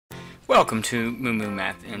Welcome to Moo Moo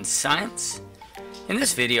Math and Science. In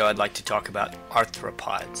this video I'd like to talk about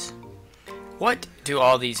arthropods. What do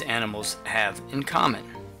all these animals have in common?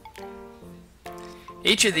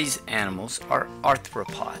 Each of these animals are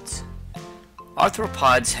arthropods.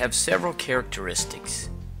 Arthropods have several characteristics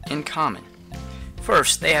in common.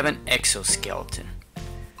 First, they have an exoskeleton.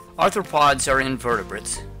 Arthropods are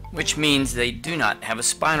invertebrates, which means they do not have a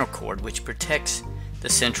spinal cord which protects the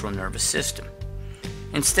central nervous system.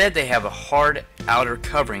 Instead, they have a hard outer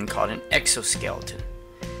covering called an exoskeleton.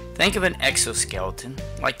 Think of an exoskeleton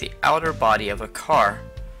like the outer body of a car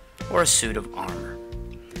or a suit of armor.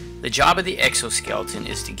 The job of the exoskeleton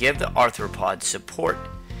is to give the arthropod support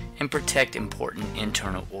and protect important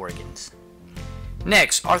internal organs.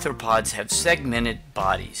 Next, arthropods have segmented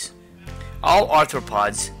bodies. All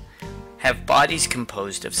arthropods have bodies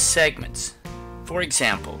composed of segments. For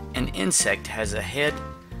example, an insect has a head,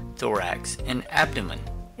 thorax, and abdomen,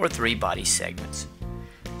 or 3 body segments.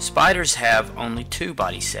 Spiders have only 2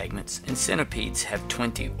 body segments, and centipedes have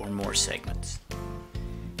 20 or more segments.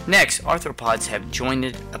 Next, arthropods have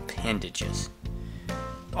jointed appendages.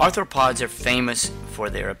 Arthropods are famous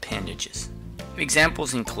for their appendages.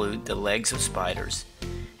 Examples include the legs of spiders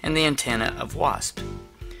and the antenna of wasps.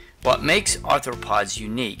 What makes arthropods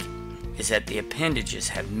unique is that the appendages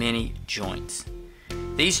have many joints.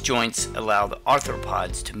 These joints allow the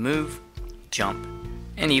arthropods to move, jump,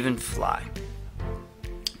 and even fly.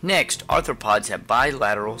 Next, arthropods have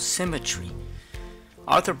bilateral symmetry.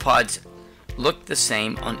 Arthropods look the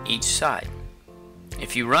same on each side.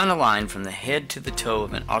 If you run a line from the head to the toe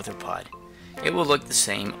of an arthropod, it will look the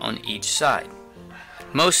same on each side.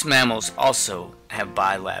 Most mammals also have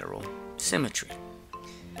bilateral symmetry.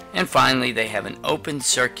 And finally, they have an open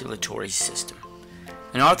circulatory system.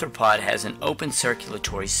 An arthropod has an open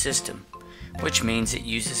circulatory system, which means it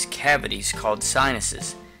uses cavities called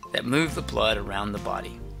sinuses that move the blood around the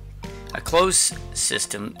body. A closed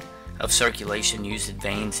system of circulation uses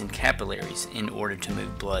veins and capillaries in order to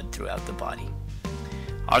move blood throughout the body.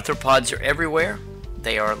 Arthropods are everywhere.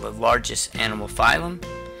 They are the largest animal phylum.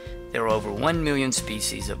 There are over 1 million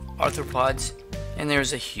species of arthropods, and there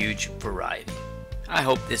is a huge variety. I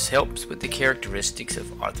hope this helps with the characteristics of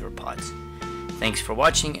arthropods. Thanks for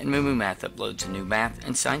watching, and Moo Moo Math uploads a new math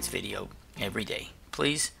and science video every day.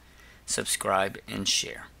 Please subscribe and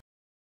share.